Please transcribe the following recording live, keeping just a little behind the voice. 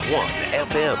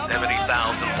FM,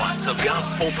 70,000 watts of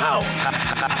gospel power.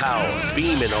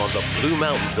 Beaming on the Blue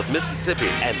Mountains of Mississippi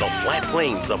and the flat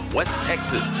plains of West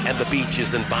Texas and the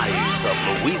beaches and bayous of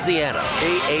Louisiana.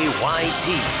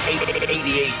 KAYT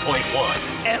 88.1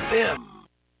 FM.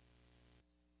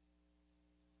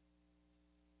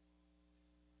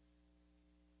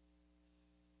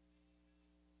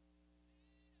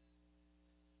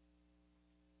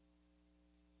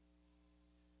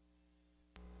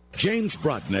 James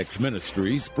Brodnack's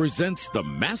Ministries presents the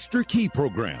Master Key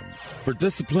Program for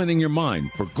disciplining your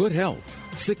mind for good health,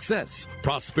 success,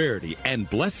 prosperity, and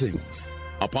blessings.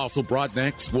 Apostle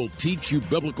Brodnack's will teach you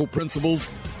biblical principles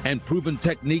and proven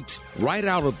techniques right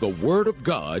out of the Word of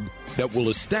God that will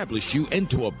establish you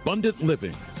into abundant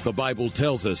living. The Bible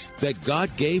tells us that God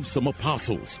gave some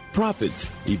apostles,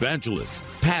 prophets, evangelists,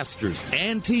 pastors,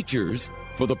 and teachers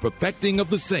for the perfecting of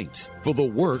the saints, for the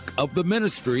work of the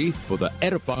ministry, for the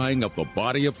edifying of the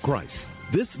body of Christ.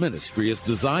 This ministry is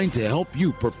designed to help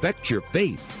you perfect your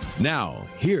faith. Now,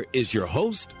 here is your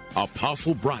host,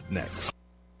 Apostle Brodnack.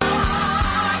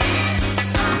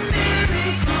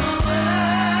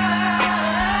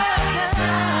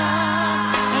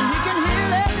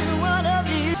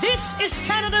 This is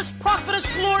Canada's prophetess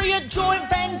Gloria Joy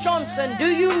Van Johnson. Do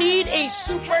you need a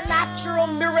supernatural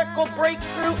miracle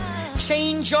breakthrough?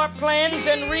 Change your plans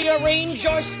and rearrange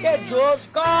your schedules.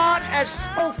 God has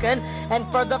spoken, and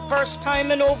for the first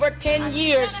time in over 10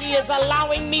 years, He is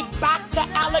allowing me back to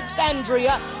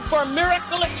Alexandria for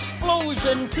Miracle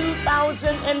Explosion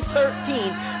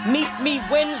 2013. Meet me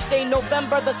Wednesday,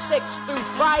 November the 6th through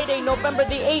Friday, November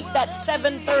the 8th at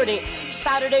 7:30,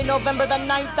 Saturday, November the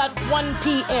 9th at 1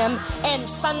 p.m., and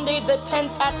Sunday the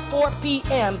 10th at 4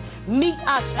 p.m. Meet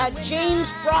us at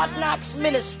James Brodnack's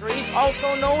Ministries,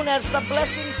 also known as the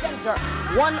Blessing Center,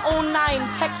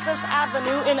 109 Texas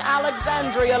Avenue in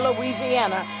Alexandria,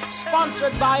 Louisiana.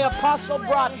 Sponsored by Apostle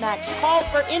Brodnack's. Call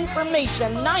for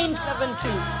information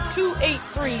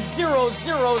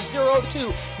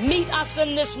 972-283-0002. Meet us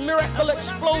in this miracle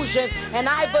explosion, and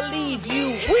I believe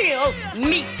you will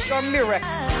meet your miracle.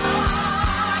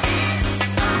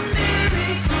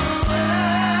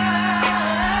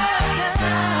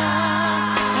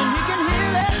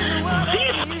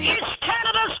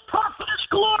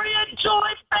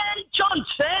 Joy Van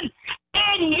Johnson,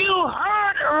 and you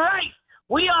heard right.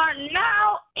 We are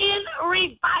now in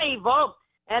revival,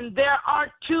 and there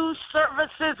are 2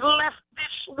 services left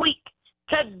this week.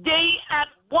 Today at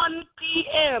 1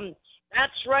 p.m.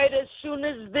 That's right, as soon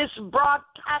as this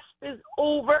broadcast is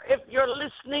over, if you're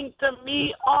listening to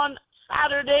me on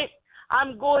Saturday,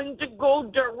 I'm going to go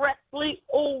directly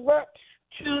over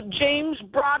to James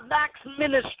Brodnack's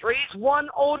Ministries,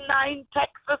 109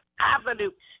 Texas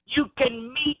Avenue. You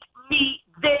can meet me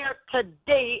there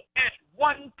today at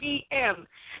 1 p.m.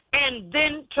 And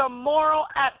then tomorrow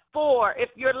at 4, if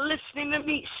you're listening to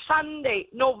me, Sunday,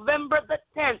 November the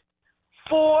 10th,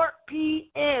 4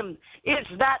 p.m. is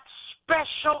that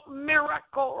special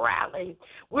miracle rally.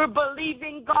 We're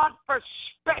believing God for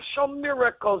special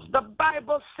miracles. The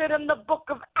Bible said in the book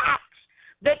of Acts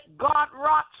that God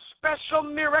wrought special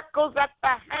miracles at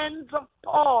the hands of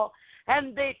Paul,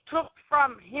 and they took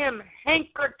from him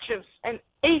handkerchiefs and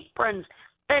aprons,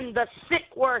 and the sick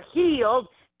were healed,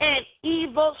 and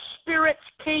evil spirits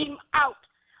came out.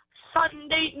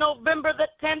 Sunday, November the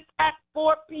 10th at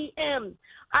 4 p.m.,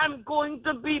 I'm going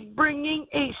to be bringing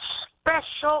a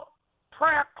special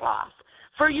prayer cloth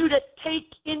for you to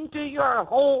take into your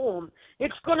home.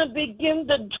 It's going to begin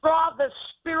to draw the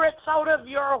spirits out of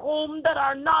your home that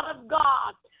are not of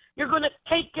God. You're going to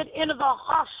take it into the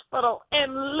hospital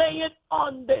and lay it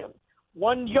on them.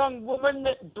 One young woman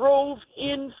that drove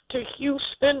into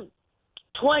Houston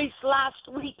twice last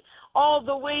week, all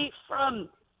the way from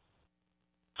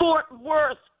Fort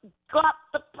Worth, got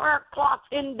the prayer cloth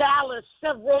in Dallas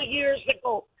several years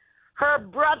ago. Her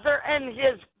brother and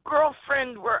his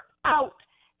girlfriend were out,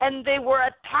 and they were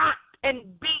attacked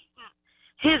and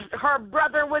beaten. Her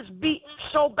brother was beaten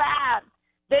so bad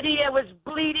that he was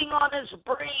bleeding on his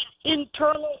brain,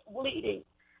 internal bleeding.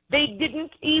 They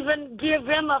didn't even give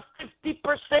him a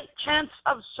 50% chance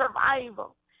of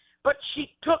survival. But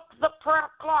she took the prayer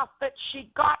cloth that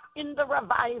she got in the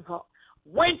revival,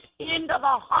 went into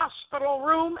the hospital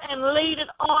room and laid it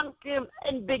on him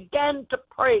and began to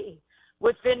pray.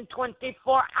 Within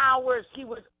 24 hours, he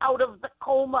was out of the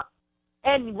coma.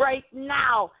 And right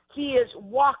now, he is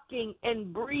walking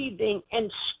and breathing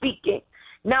and speaking.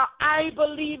 Now, I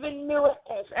believe in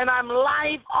miracles, and I'm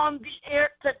live on the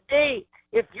air today.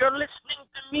 If you're listening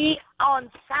to me on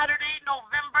Saturday,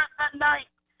 November the 9th,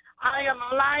 I am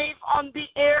live on the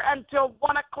air until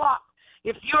 1 o'clock.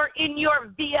 If you're in your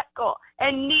vehicle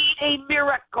and need a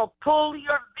miracle, pull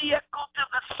your vehicle to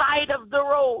the side of the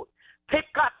road. Pick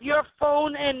up your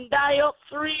phone and dial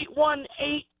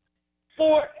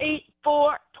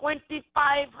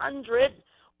 318-484-2500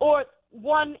 or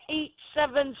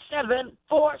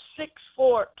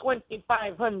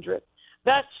 1-877-464-2500.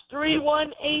 That's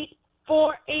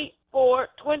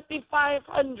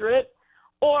 318-484-2500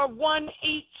 or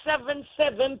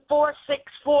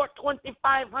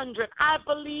 1-877-464-2500. I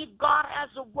believe God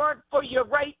has a word for you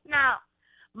right now.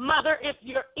 Mother, if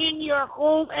you're in your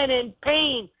home and in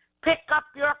pain, pick up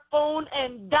your phone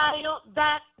and dial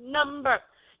that number.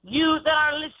 You that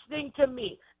are listening to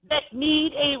me that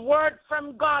need a word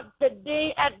from God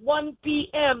today at 1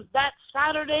 p.m., that's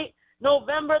Saturday,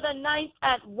 November the 9th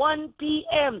at 1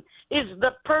 p.m. is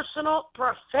the personal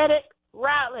prophetic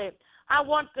rally. I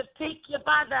want to take you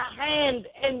by the hand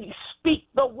and speak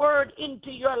the word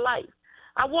into your life.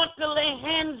 I want to lay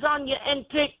hands on you and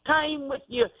take time with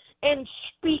you and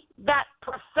speak that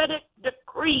prophetic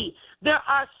decree. There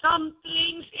are some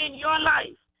things in your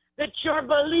life that you're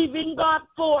believing God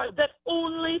for that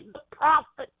only the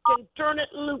prophet can turn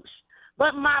it loose.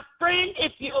 But my friend,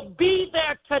 if you'll be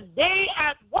there today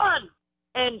at 1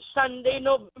 and Sunday,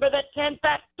 November the 10th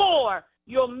at 4,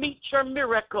 you'll meet your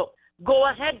miracle. Go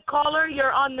ahead, caller.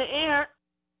 You're on the air.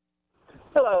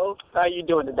 Hello. How are you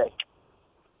doing today?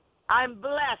 I'm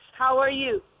blessed. How are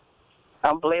you?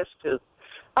 I'm blessed, too.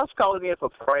 I was calling in for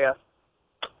prayer.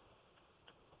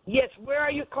 Yes. Where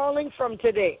are you calling from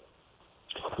today?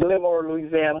 Glenmore,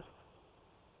 Louisiana.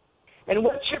 And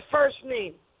what's your first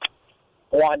name?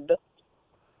 Wanda.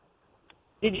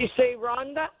 Did you say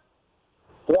Rhonda?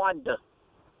 Wanda.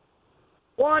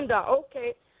 Wanda,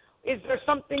 okay. Is there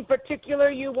something particular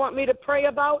you want me to pray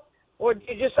about? Or do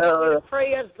you just want me to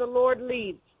pray as the Lord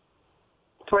leads?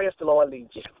 Pray as the Lord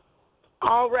leads you.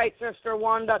 All right, Sister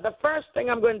Wanda. The first thing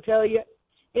I'm going to tell you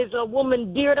is a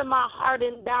woman dear to my heart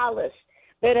in Dallas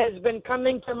that has been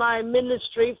coming to my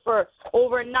ministry for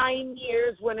over 9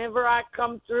 years whenever I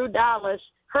come through Dallas.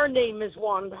 Her name is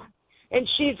Wanda, and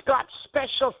she's got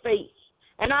special faith.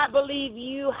 And I believe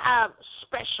you have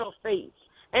special faith.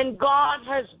 And God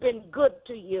has been good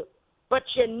to you, but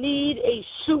you need a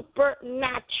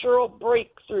supernatural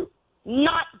breakthrough.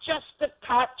 Not just a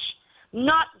touch,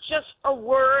 not just a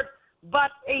word,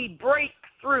 but a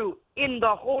breakthrough in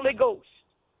the Holy Ghost.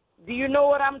 Do you know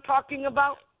what I'm talking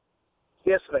about?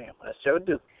 Yes, ma'am. I sure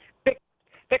do.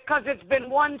 Because it's been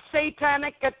one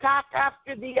satanic attack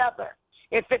after the other.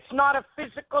 If it's not a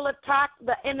physical attack,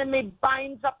 the enemy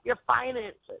binds up your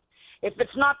finances. If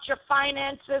it's not your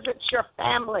finances, it's your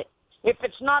family. If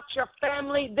it's not your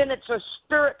family, then it's a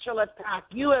spiritual attack.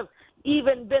 You have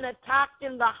even been attacked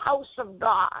in the house of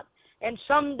God. And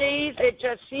some days it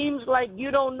just seems like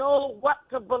you don't know what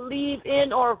to believe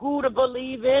in or who to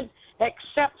believe in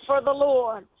except for the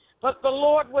Lord. But the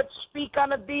Lord would speak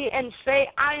unto thee and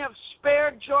say, I have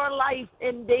spared your life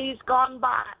in days gone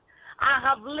by. I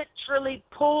have literally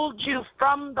pulled you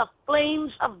from the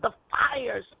flames of the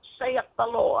fires, saith the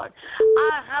Lord.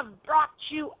 I have brought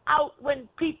you out when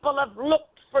people have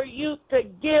looked for you to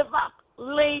give up,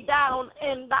 lay down,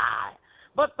 and die.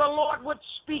 But the Lord would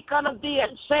speak unto thee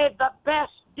and say, the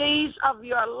best days of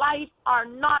your life are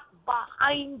not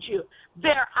behind you.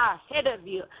 They're ahead of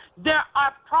you. There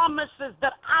are promises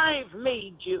that I've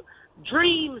made you,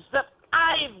 dreams that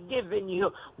I've given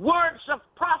you, words of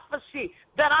prophecy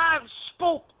that I've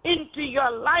spoke into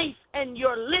your life, and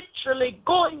you're literally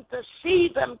going to see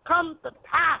them come to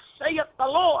pass, saith the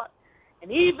Lord.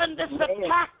 And even this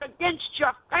attack against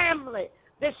your family,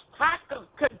 this attack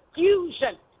of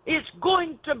confusion is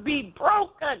going to be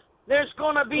broken. There's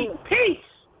going to be peace,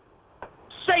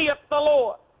 saith the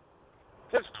Lord.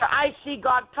 Sister, I see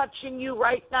God touching you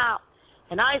right now.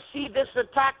 And I see this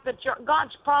attack that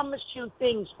God's promised you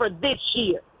things for this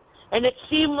year. And it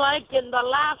seemed like in the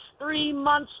last 3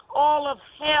 months, all of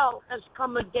hell has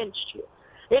come against you.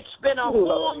 It's been a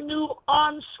whole new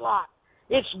onslaught.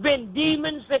 It's been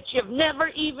demons that you've never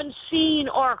even seen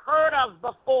or heard of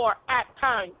before at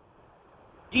times.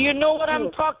 Do you know what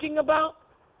I'm talking about?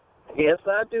 Yes,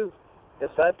 I do.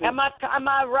 Yes, I do. Am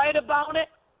I right about it?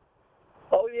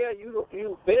 Oh, yeah,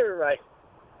 you very right.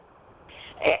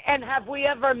 And have we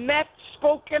ever met,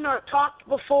 spoken, or talked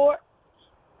before?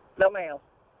 No, ma'am.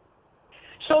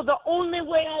 So the only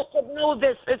way I could know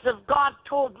this is if God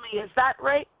told me. Is that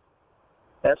right?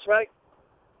 That's right.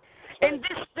 And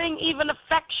this thing even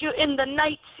affects you in the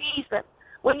night season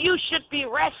when you should be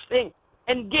resting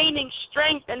and gaining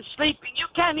strength and sleeping. You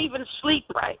can't even sleep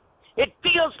right. It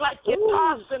feels like you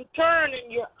toss and turn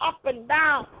and you're up and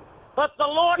down. But the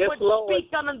Lord Yes, would Lord.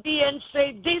 speak unto thee and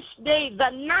say, this day, the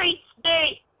 9th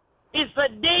day, is the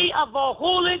day of a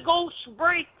Holy Ghost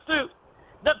breakthrough.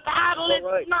 The battle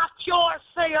All right. is not yours,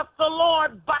 saith the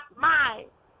Lord, but mine.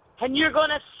 And you're going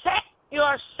to set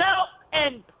yourself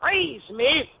and praise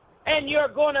me, and you're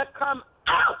going to come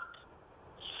out,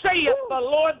 saith the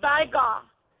Lord thy God.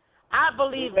 I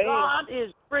believe Amen. God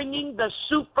is bringing the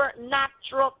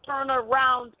supernatural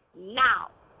turnaround now.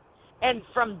 And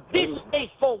from this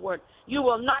day forward, you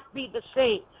will not be the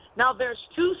same. Now, there's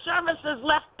 2 services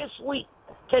left this week.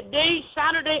 Today,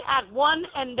 Saturday at 1,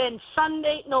 and then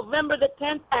Sunday, November the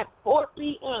 10th at 4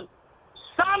 p.m.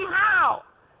 Somehow,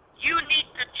 you need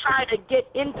to try to get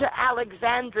into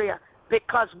Alexandria,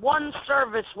 because one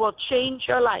service will change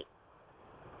your life.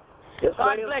 Yes,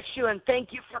 God ma'am. bless you, and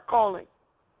thank you for calling.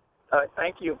 All right,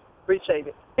 thank you. Appreciate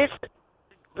it.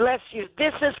 Bless you.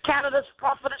 This is Canada's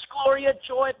Prophetess Gloria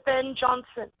Joy Ben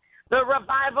Johnson. The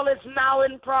revival is now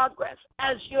in progress.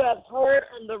 As you have heard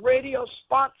on the radio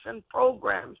spots and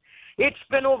programs, it's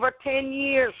been over 10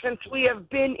 years since we have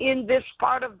been in this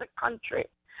part of the country.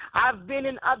 I've been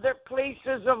in other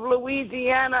places of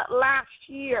Louisiana last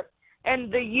year and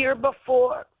the year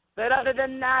before. But other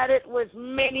than that, it was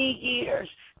many years.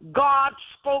 God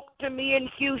spoke to me in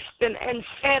Houston and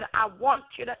said, I want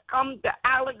you to come to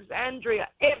Alexandria.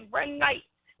 Every night,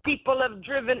 people have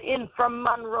driven in from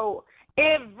Monroe.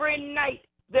 Every night,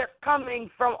 they're coming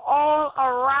from all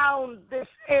around this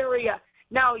area.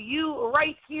 Now, you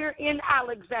right here in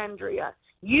Alexandria,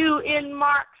 you in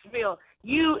Marksville,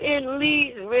 you in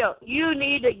Leesville, you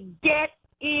need to get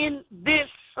in this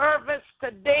service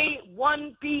today,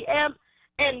 1 p.m.,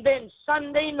 and then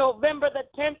Sunday, November the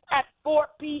 10th at 4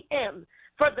 p.m.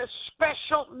 for the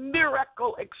special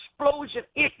miracle explosion.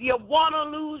 If you want to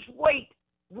lose weight,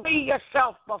 weigh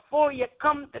yourself before you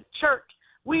come to church.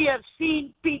 We have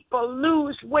seen people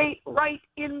lose weight right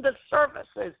in the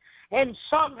services, and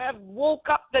some have woke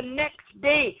up the next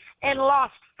day and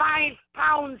lost 5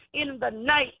 pounds in the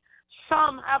night.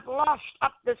 Some have lost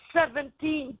up to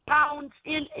 17 pounds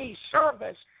in a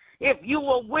service. If you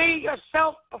will weigh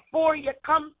yourself before you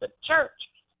come to church,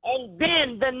 and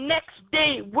then the next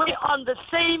day weigh on the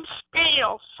same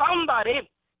scale, somebody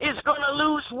is going to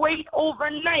lose weight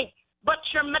overnight, but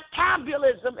your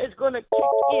metabolism is going to kick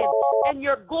in, and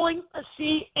you're going to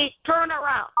see a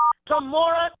turnaround.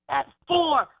 Tomorrow at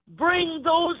 4, bring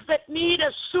those that need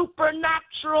a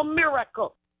supernatural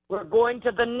miracle. We're going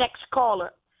to the next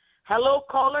caller. Hello,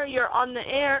 caller, you're on the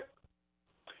air.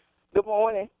 Good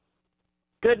morning.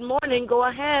 Good morning. Go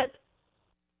ahead.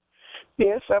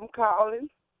 Yes, I'm calling.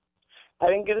 I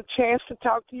didn't get a chance to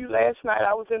talk to you last night.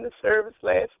 I was in the service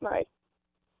last night,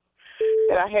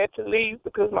 and I had to leave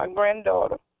because my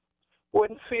granddaughter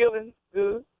wasn't feeling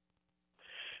good.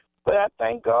 But I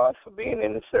thank God for being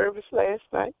in the service last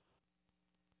night.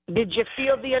 Did you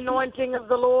feel the anointing of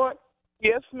the Lord?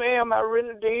 Yes, ma'am, I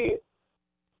really did.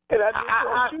 And I just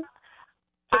want you to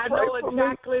I know pray for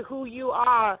exactly who you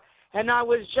are, and I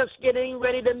was just getting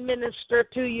ready to minister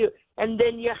to you, and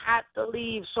then you had to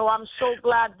leave. So I'm so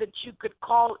glad that you could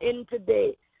call in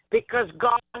today, because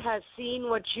God has seen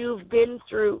what you've been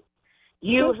through.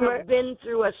 You have been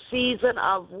through a season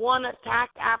of one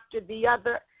attack after the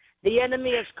other. The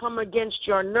enemy has come against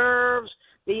your nerves.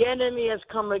 The enemy has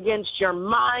come against your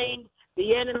mind.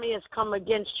 The enemy has come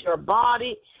against your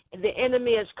body. The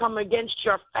enemy has come against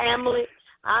your family.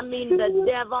 I mean, the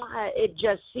devil, it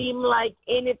just seemed like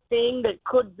anything that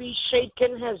could be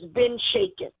shaken has been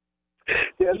shaken.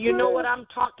 Yes, You know ma'am. what I'm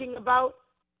talking about?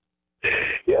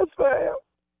 Yes, ma'am.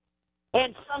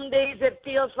 And some days it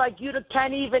feels like you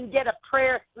can't even get a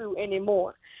prayer through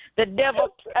anymore. The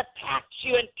devil attacks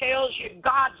you and tells you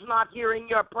God's not hearing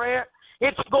your prayer.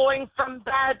 It's going from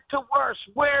bad to worse.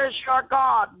 Where's your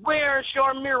God? Where's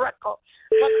your miracle?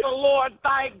 But the Lord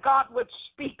thy God would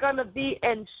speak unto thee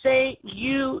and say,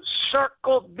 you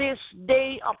circle this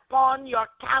day upon your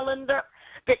calendar,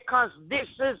 because this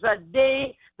is a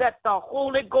day that the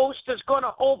Holy Ghost is going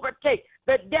to overtake.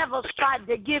 The devil's tried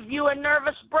to give you a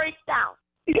nervous breakdown.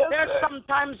 Yes, There's ma'am.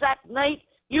 sometimes at night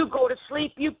you go to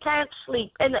sleep, you can't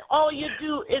sleep, and all you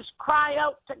do is cry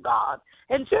out to God.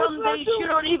 And some Yes, I days do. you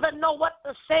don't even know what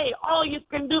to say. All you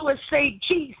can do is say,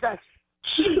 Jesus,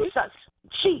 Jesus,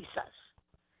 Jesus.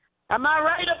 Am I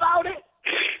right about it?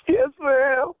 Yes,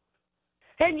 ma'am.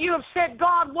 And you have said,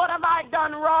 God, what have I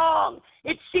done wrong?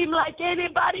 It seemed like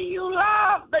anybody you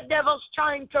love, the devil's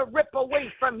trying to rip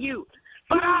away from you.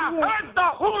 But I heard the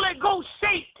Holy Ghost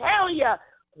say, tell you,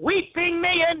 weeping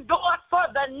may endure for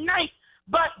the night,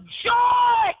 but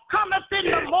joy cometh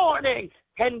in the morning.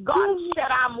 And God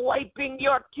said, I'm wiping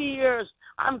your tears.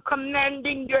 I'm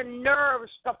commanding your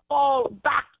nerves to fall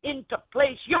back into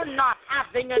place. You're not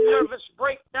having a nervous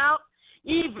breakdown.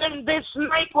 Even this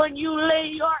night when you lay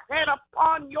your head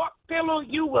upon your pillow,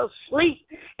 you will sleep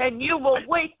and you will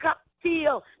wake up,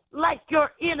 feel like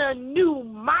you're in a new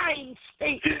mind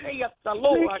state, saith the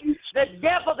Lord. The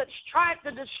devil that's trying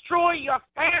to destroy your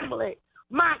family.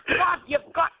 My God,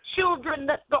 you've got children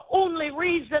that the only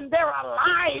reason they're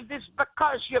alive is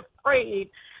because you prayed.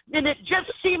 Then it just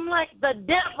seemed like the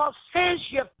devil says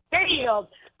you failed.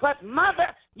 But,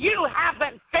 Mother, you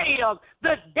haven't failed.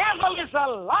 The devil is a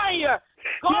liar.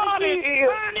 God is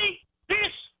turning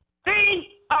this thing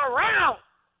around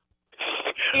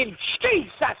in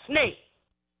Jesus' name.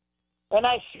 And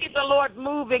I see the Lord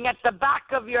moving at the back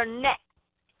of your neck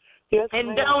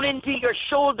and down into your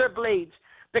shoulder blades.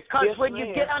 Because when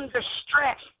you get under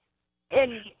stress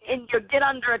and you get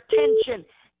under attention,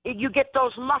 you get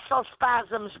those muscle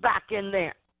spasms back in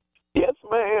there. Yes,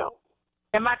 ma'am.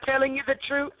 Am I telling you the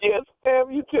truth? Yes,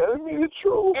 ma'am, you're telling me the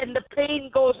truth. And the pain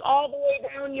goes all the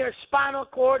way down your spinal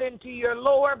cord into your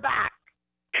lower back.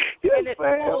 Yes, and it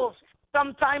ma'am. pulls.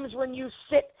 Sometimes when you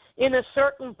sit in a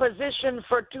certain position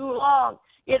for too long,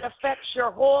 it affects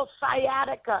your whole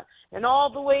sciatica and all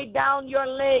the way down your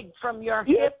leg from your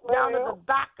hip down to the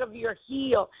back of your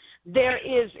heel. There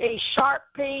is a sharp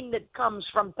pain that comes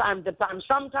from time to time.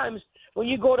 Sometimes when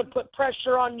you go to put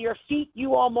pressure on your feet,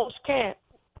 you almost can't.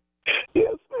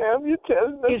 Yes, ma'am, you're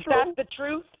telling the truth. Is that the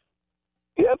truth?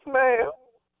 Yes, ma'am.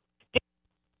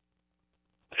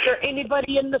 Is there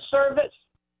anybody in the service?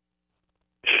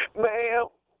 Ma'am.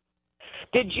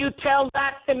 Did you tell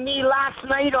that to me last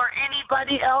night or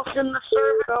anybody else in the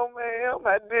service? No, ma'am,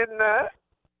 I did not.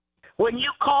 When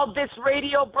you called this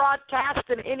radio broadcast,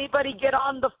 did anybody get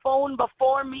on the phone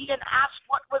before me and ask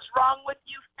what was wrong with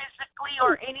you physically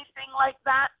or anything like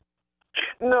that?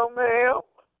 No, ma'am.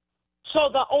 So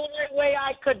the only way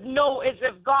I could know is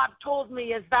if God told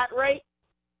me. Is that right?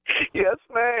 Yes,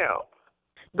 ma'am.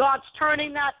 God's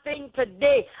turning that thing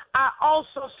today. I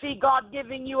also see God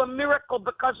giving you a miracle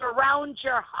because around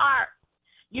your heart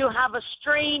you have a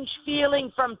strange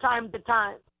feeling from time to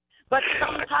time. But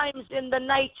sometimes in the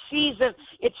night season,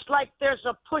 it's like there's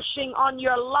a pushing on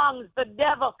your lungs. The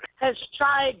devil has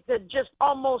tried to just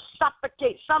almost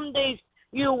suffocate. Some days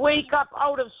you wake up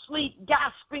out of sleep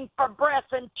gasping for breath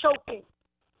and choking.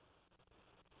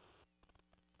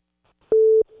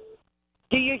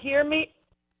 Do you hear me?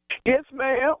 Yes,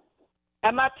 ma'am.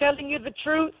 Am I telling you the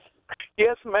truth?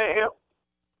 Yes, ma'am.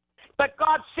 But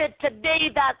God said today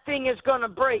that thing is going to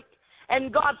break.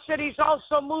 And God said he's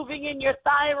also moving in your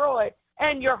thyroid,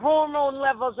 and your hormone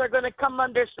levels are going to come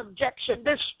under subjection.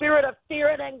 This spirit of fear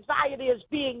and anxiety is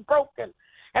being broken.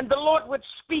 And the Lord would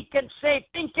speak and say,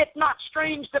 think it not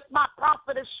strange that my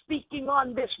prophet is speaking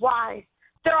on this wise.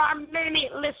 There are many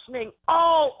listening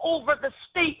all over the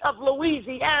state of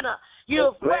Louisiana.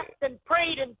 You've wept and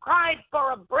prayed and cried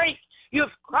for a break.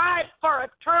 You've cried for a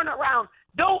turnaround.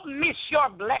 Don't miss your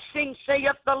blessing,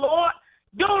 saith the Lord.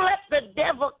 Don't let the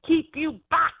devil keep you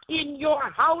back in your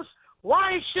house.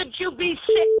 Why should you be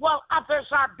sick while others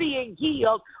are being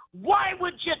healed? Why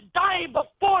would you die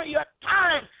before your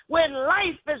time when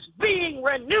life is being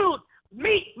renewed?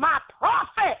 Meet my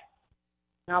prophet.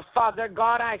 Now, Father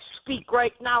God, I speak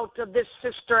right now to this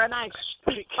sister, and I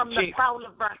speak from the crown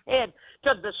of her head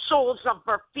to the soles of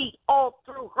her feet, all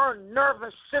through her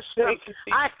nervous system.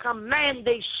 I command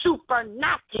a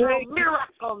supernatural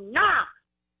miracle now.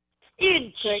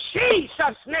 In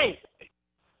Jesus' name.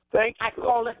 Thank you. I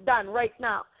call it done right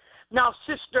now. Now,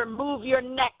 sister, move your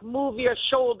neck, move your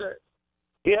shoulders.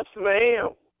 Yes, ma'am.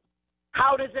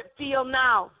 How does it feel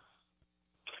now?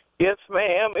 Yes,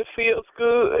 ma'am. It feels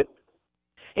good.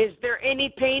 Is there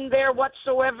any pain there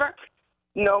whatsoever?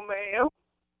 No, ma'am.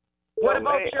 What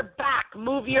about your back?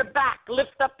 Move your back.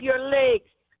 Lift up your legs.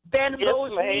 Bend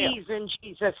those knees in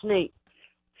Jesus' name.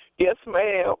 Yes,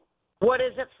 ma'am. What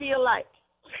does it feel like?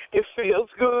 It feels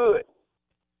good.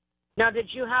 Now,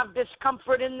 did you have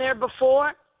discomfort in there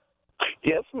before?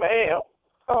 Yes, ma'am.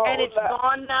 And it's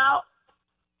gone now?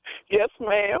 Yes,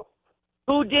 ma'am.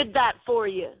 Who did that for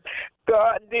you?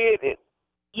 God did it.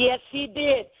 Yes, he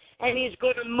did. And he's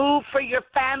going to move for your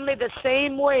family the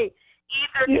same way.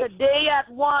 Either today at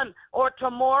 1 or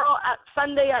tomorrow at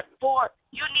Sunday at 4.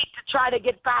 You need to try to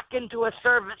get back into a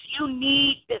service. You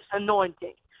need this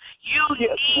anointing. You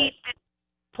need it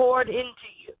poured into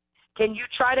you. Can you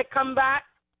try to come back?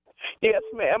 Yes,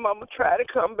 ma'am. I'm going to try to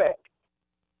come back.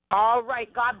 All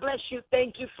right. God bless you.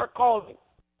 Thank you for calling.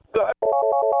 God.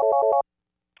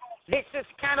 This is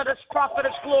Canada's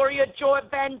prophetess, Gloria Joy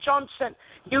Van Johnson.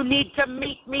 You need to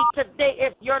meet me today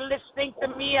if you're listening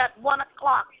to me at 1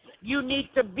 o'clock. You need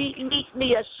to meet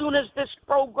me as soon as this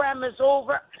program is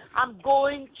over. I'm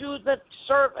going to the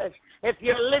service. If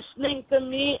you're listening to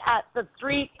me at the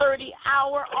 3:30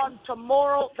 hour on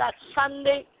tomorrow, that's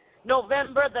Sunday,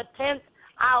 November the 10th,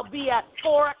 I'll be at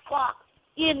 4 o'clock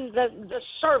in the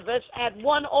service at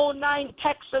 109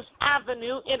 Texas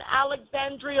Avenue in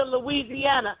Alexandria,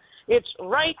 Louisiana. It's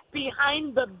right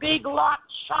behind the Big Lots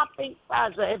shopping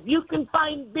plaza. If you can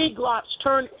find Big Lots,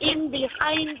 turn in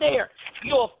behind there.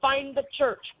 You'll find the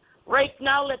church. Right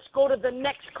now, let's go to the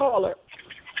next caller.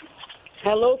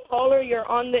 Hello, caller. You're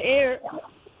on the air.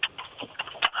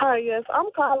 Hi, yes. I'm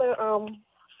calling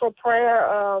for prayer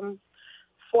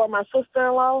for my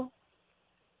sister-in-law.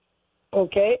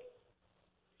 Okay.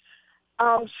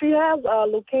 She has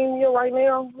leukemia right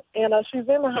now, and she's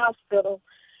in the hospital.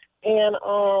 And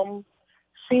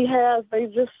they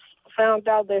just found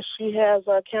out that she has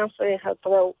cancer in her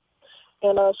throat.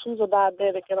 And she's a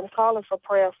diabetic, and I'm calling for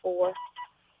prayer for her.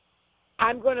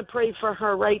 I'm going to pray for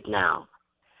her right now.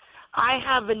 I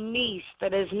have a niece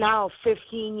that is now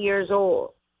 15 years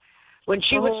old. When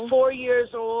she was 4 years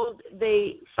old,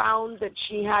 they found that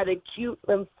she had acute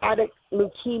lymphatic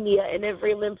leukemia in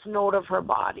every lymph node of her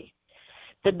body.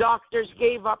 The doctors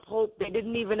gave up hope. They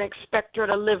didn't even expect her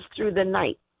to live through the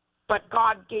night. But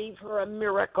God gave her a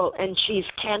miracle, and she's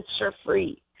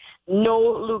cancer-free. No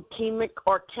leukemic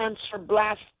or cancer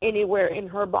blast anywhere in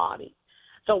her body.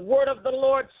 The word of the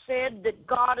Lord said that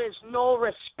God is no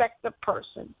respecter of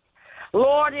person.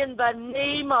 Lord, in the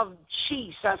name of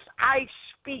Jesus, I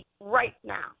speak right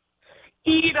now.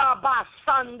 In the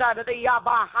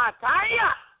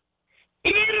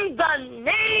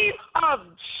name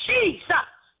of Jesus,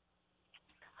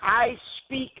 I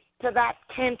speak to that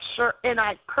cancer and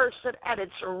I curse it at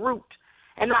its root,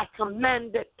 and I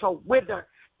command it to wither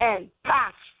and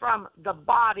pass from the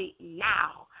body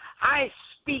now. I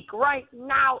speak right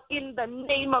now in the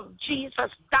name of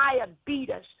Jesus,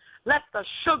 diabetes. Let the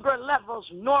sugar levels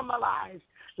normalize.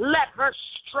 Let her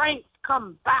strength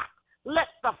come back. Let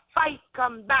the fight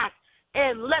come back.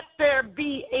 And let there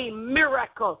be a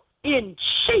miracle in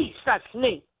Jesus'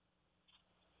 name.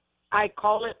 I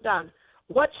call it done.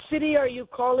 What city are you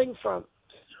calling from?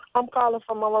 I'm calling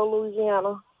from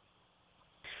Louisiana.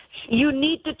 You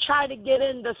need to try to get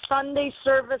in the Sunday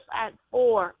service at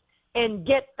 4 and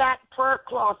get that prayer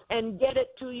cloth and get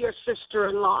it to your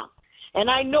sister-in-law. And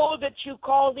I know that you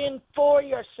called in for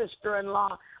your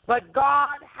sister-in-law, but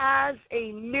God has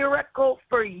a miracle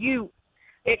for you.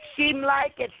 It seemed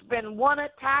like it's been one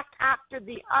attack after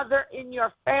the other in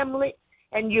your family,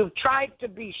 and you've tried to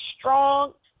be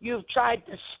strong, you've tried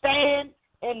to stand,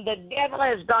 and the devil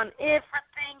has done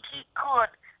everything he could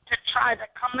to try to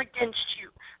come against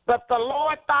you. But the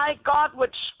Lord thy God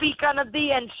would speak unto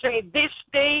thee and say, this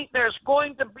day there's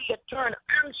going to be a turn.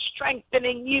 I'm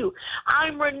strengthening you.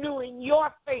 I'm renewing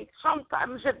your faith.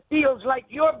 Sometimes it feels like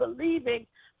you're believing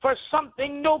for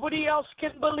something nobody else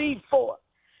can believe for.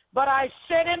 But I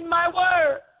said in my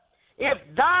word, if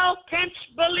thou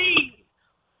canst believe,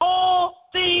 all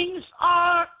things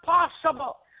are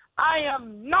possible. I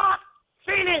am not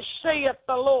finished, saith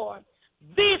the Lord.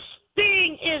 This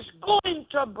thing is going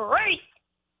to break,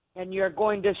 and you're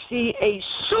going to see a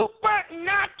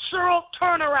supernatural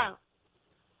turnaround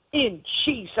in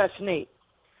Jesus' name.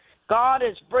 God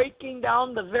is breaking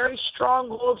down the very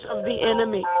strongholds of the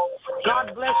enemy.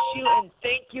 God bless you, and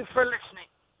thank you for listening.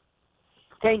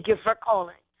 Thank you for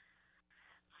calling.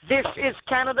 This is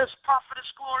Canada's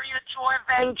Prophetess Gloria Joy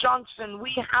Van Johnson.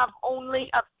 We have only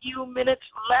a few minutes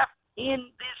left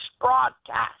in this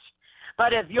broadcast.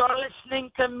 But if you're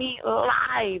listening to me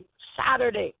live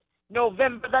Saturday,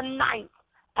 November the 9th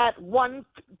at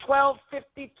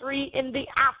 12:53 in the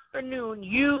afternoon,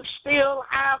 you still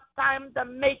have time to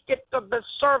make it to the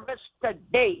service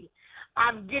today.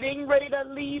 I'm getting ready to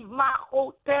leave my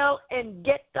hotel and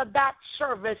get to that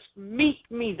service. Meet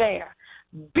me there.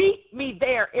 Beat me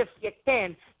there if you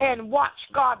can, and watch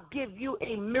God give you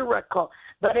a miracle.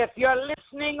 But if you're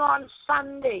listening on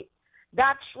Sunday,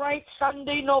 that's right,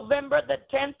 Sunday, November the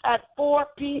 10th at 4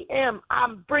 p.m.,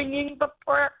 I'm bringing the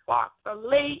prayer cloth to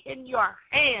lay in your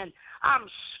hand. I'm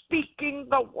speaking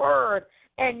the word,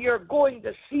 and you're going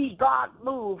to see God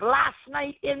move. Last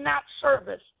night in that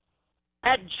service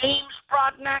at James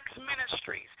Broadnax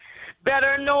Ministries,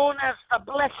 better known as the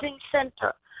Blessing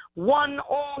Center,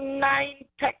 109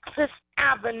 Texas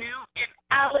Avenue in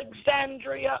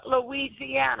Alexandria,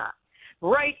 Louisiana,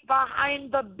 right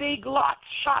behind the Big Lots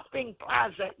shopping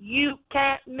plaza. You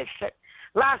can't miss it.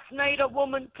 Last night a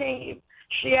woman came.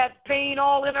 She had pain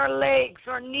all in her legs.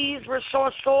 Her knees were so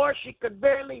sore she could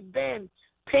barely bend.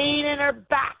 Pain in her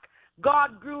back.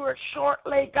 God grew her short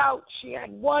leg out. She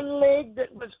had one leg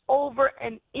that was over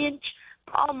an inch,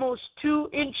 almost 2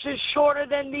 inches shorter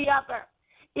than the other.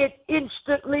 It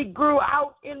instantly grew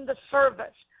out in the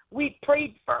service. We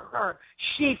prayed for her.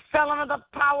 She fell under the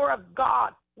power of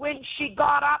God. When she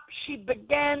got up, she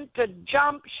began to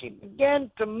jump. She began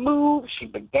to move. She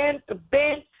began to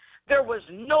bend. There was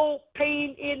no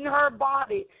pain in her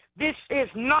body. This is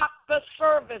not the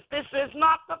service. This is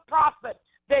not the prophet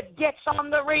that gets on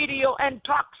the radio and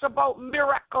talks about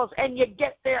miracles and you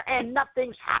get there and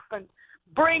nothing's happened.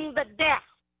 Bring the deaf,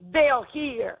 they'll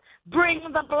hear.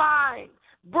 Bring the blind.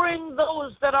 Bring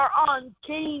those that are on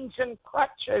canes and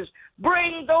crutches.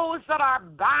 Bring those that are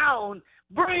bound.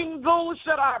 Bring those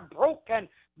that are broken.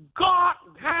 God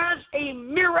has a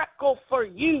miracle for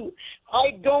you.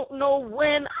 I don't know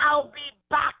when I'll be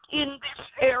back in this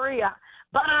area,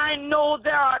 but I know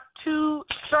there are 2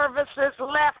 services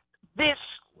left this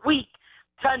week.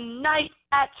 Tonight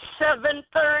at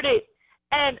 7:30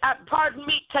 and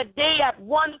today at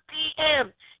 1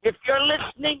 p.m. If you're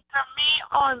listening to me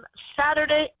on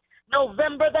Saturday,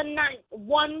 November the 9th,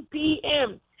 1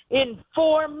 p.m., in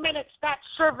 4 minutes, that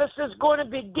service is going to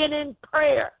begin in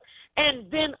prayer. And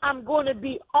then I'm going to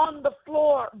be on the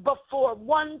floor before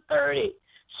 1:30,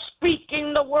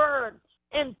 speaking the word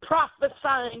and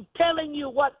prophesying, telling you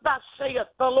what thus saith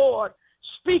the Lord,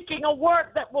 speaking a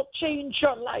word that will change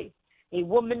your life. A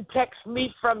woman texted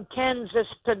me from Kansas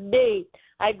today.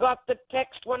 I got the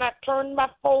text when I turned my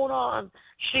phone on.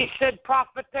 She said,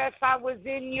 "Prophetess, I was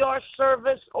in your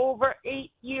service over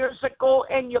 8 years ago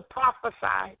and you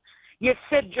prophesied. You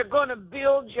said you're going to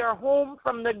build your home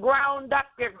from the ground up.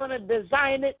 You're going to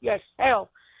design it yourself."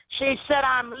 She said,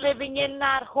 "I'm living in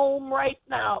that home right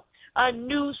now, a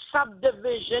new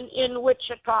subdivision in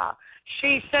Wichita."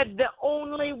 She said the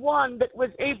only one that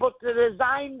was able to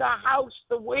design the house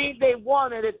the way they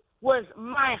wanted it was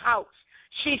my house.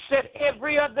 She said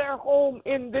every other home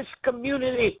in this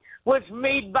community was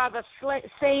made by the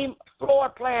same floor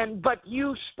plan, but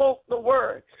you spoke the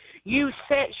word. She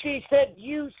said,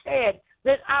 you said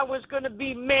that I was going to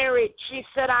be married. She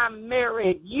said, I'm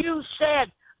married. You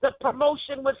said the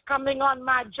promotion was coming on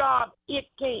my job. It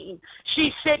came.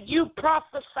 She said, you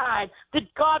prophesied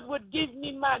that God would give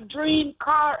me my dream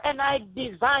car, and I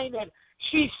designed it.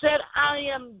 She said, I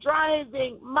am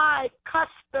driving my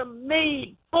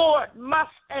custom-made Ford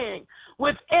Mustang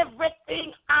with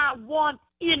everything I want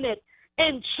in it.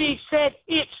 And she said,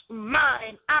 it's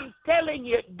mine. I'm telling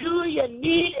you, do you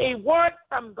need a word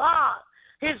from God?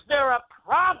 Is there a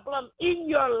problem in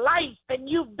your life and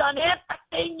you've done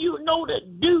everything you know to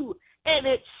do and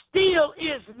it still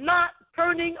is not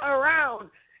turning around?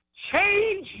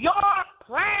 Change your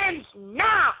plans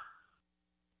now.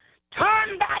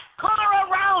 Turn that car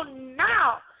around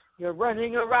now. You're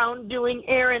running around doing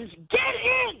errands. Get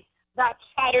in that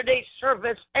Saturday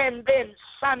service, and then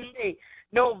Sunday,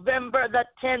 November the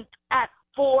 10th at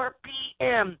 4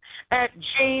 p.m. at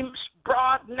James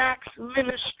Broadnax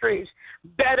Ministries,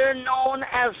 better known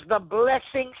as the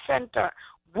Blessing Center,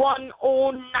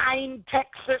 109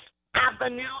 Texas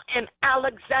Avenue in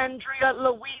Alexandria,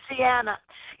 Louisiana.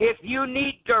 If you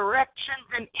need directions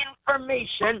and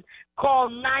information, call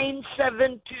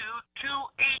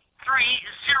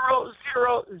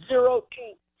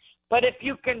 972-283-0002. But if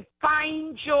you can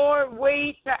find your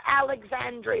way to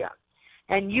Alexandria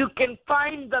and you can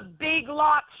find the Big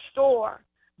Lot store,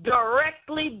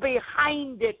 directly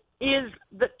behind it is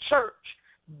the church.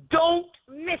 Don't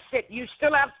miss it. You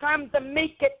still have time to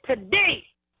make it today.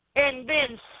 And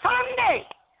then Sunday,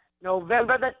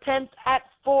 November the 10th at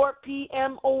 4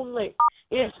 p.m. only,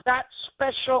 is that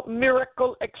special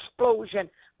miracle explosion.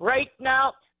 Right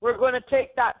now, we're going to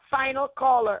take that final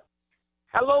caller.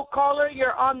 Hello, caller,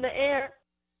 you're on the air.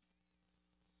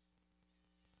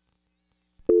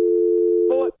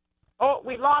 Oh,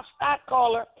 we lost that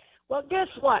caller. Well, guess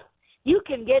what? You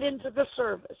can get into the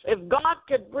service. If God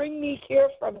could bring me here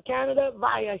from Canada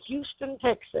via Houston,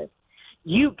 Texas,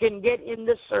 you can get in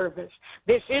the service.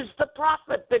 This is the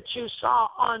prophet that you saw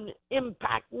on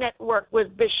Impact Network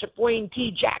with Bishop Wayne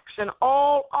T. Jackson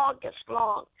all August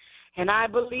long. And I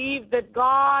believe that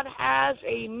God has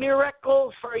a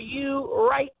miracle for you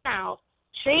right now.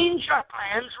 Change your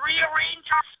plans, rearrange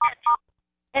your schedule,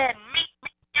 and meet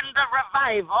me in the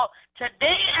revival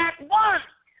today at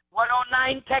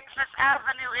 109 Texas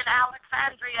Avenue in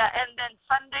Alexandria, and then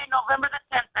Sunday, November the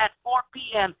 10th at 4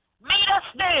 p.m. Meet us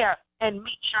there and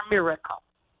meet your miracle.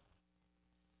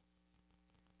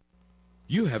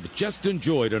 You have just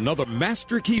enjoyed another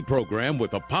Master Key program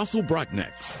with Apostle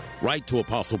Broadnax. Write to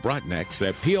Apostle Broadnax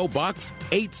at P.O. Box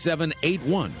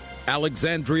 8781,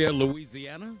 Alexandria,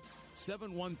 Louisiana,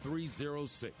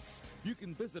 71306. You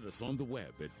can visit us on the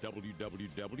web at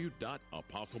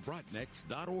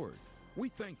www.apostlebrotnex.org. We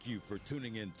thank you for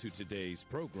tuning in to today's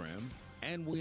program, and we